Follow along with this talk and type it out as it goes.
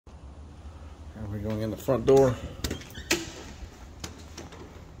And we're going in the front door.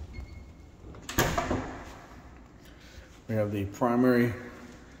 We have the primary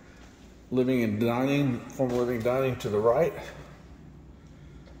living and dining, formal living and dining to the right.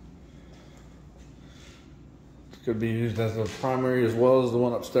 Could be used as the primary as well as the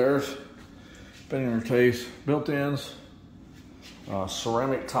one upstairs, depending on your taste. Built-ins,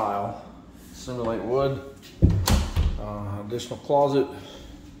 ceramic tile, simulate wood, additional closet,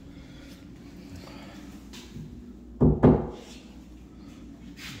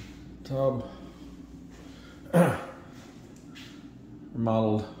 tub,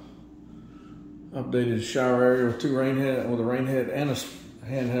 remodeled, updated shower area with a rain head and a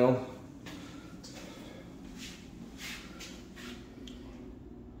handheld.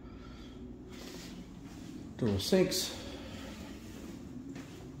 Dual sinks.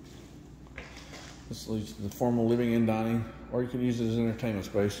 This leads to the formal living and dining, or you can use it as an entertainment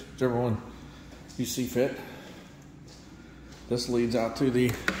space, whichever one you see fit. This leads out to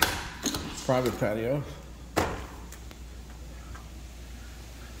the private patio.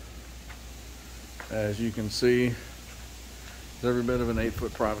 As you can see, there's every bit of an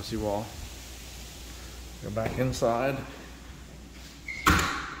 8-foot privacy wall. Go back inside.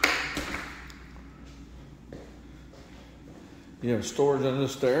 You have storage under the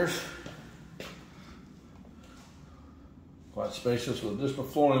stairs. Quite spacious with additional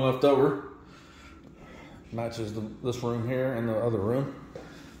flooring left over. Matches this room here and the other room.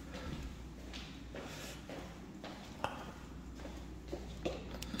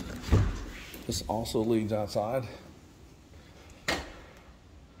 This also leads outside.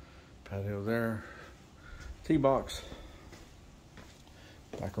 Patio there. Tee box.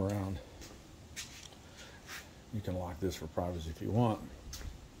 Back around. You can lock this for privacy if you want.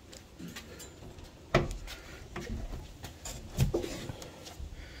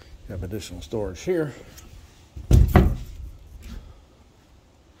 You have additional storage here.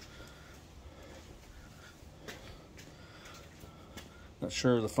 Not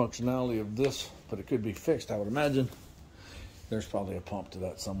sure of the functionality of this, but it could be fixed, I would imagine. There's probably a pump to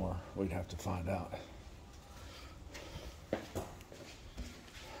that somewhere. We'd have to find out.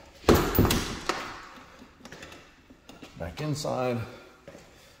 Back inside.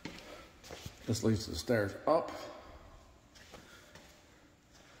 This leads to the stairs up.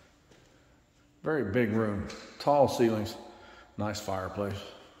 Very big room, tall ceilings, nice fireplace.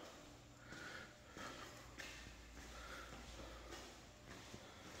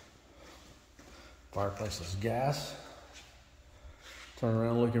 Fireplace is gas. Turn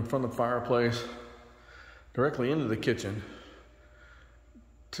around, look in front of the fireplace, directly into the kitchen,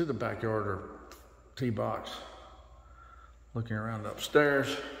 to the backyard or tee box. Looking around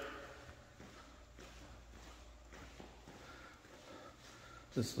upstairs.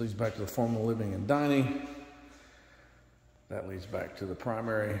 This leads back to the formal living and dining. That leads back to the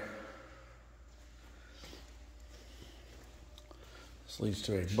primary. This leads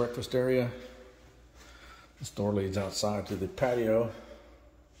to a breakfast area. This door leads outside to the patio.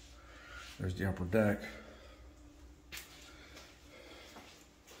 There's the upper deck.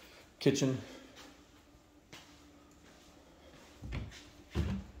 Kitchen.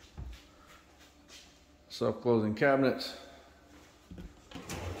 Self-closing cabinets.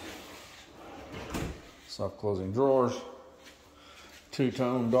 Self-closing drawers.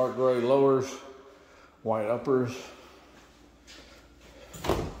 Two-tone dark gray lowers. White uppers.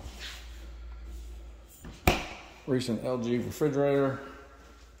 Recent LG refrigerator.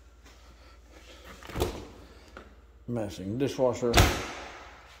 Matching dishwasher.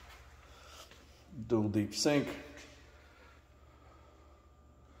 Dual deep sink.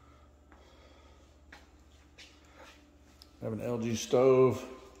 Have an LG stove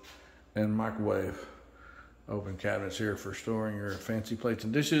and microwave. Open cabinets here for storing your fancy plates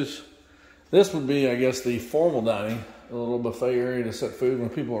and dishes. This would be, I guess, the formal dining. A little buffet area to set food when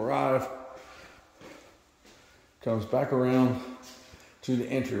people arrive. Comes back around to the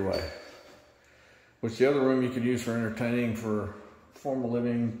entryway, which the other room you could use for entertaining, for formal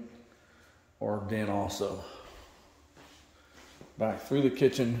living, or den also. Back through the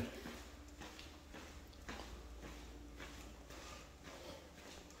kitchen.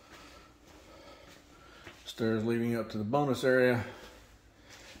 Stairs leading up to the bonus area.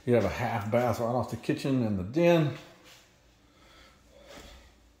 You have a half bath right off the kitchen and the den.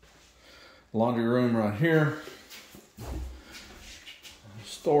 Laundry room right here.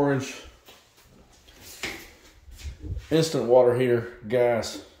 Storage. Instant water heater,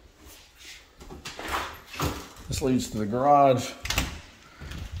 gas. This leads to the garage,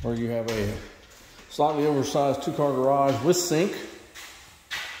 where you have a slightly oversized 2-car garage with sink.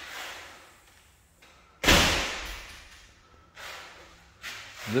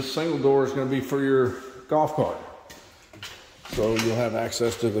 This single door is going to be for your golf cart. So you'll have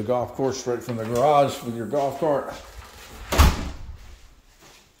access to the golf course straight from the garage with your golf cart.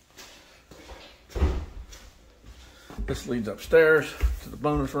 This leads upstairs to the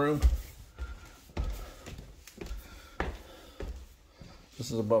bonus room.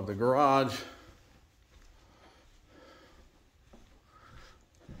 This is above the garage.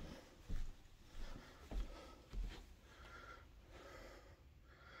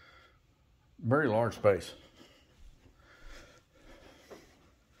 Very large space.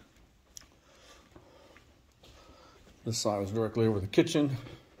 This side is directly over the kitchen.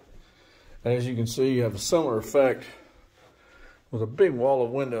 As you can see, you have a similar effect with a big wall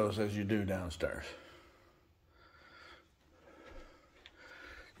of windows as you do downstairs.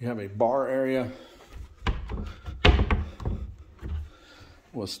 You have a bar area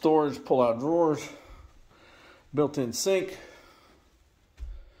with storage, pull-out drawers, built-in sink.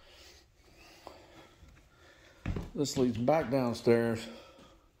 This leads back downstairs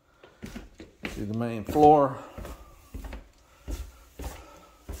to the main floor.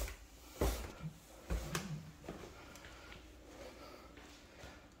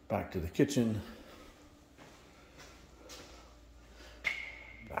 Back to the kitchen.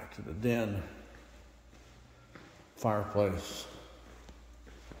 Back to the den. Fireplace.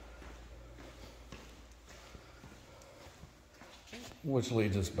 Which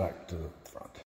leads us back to the front.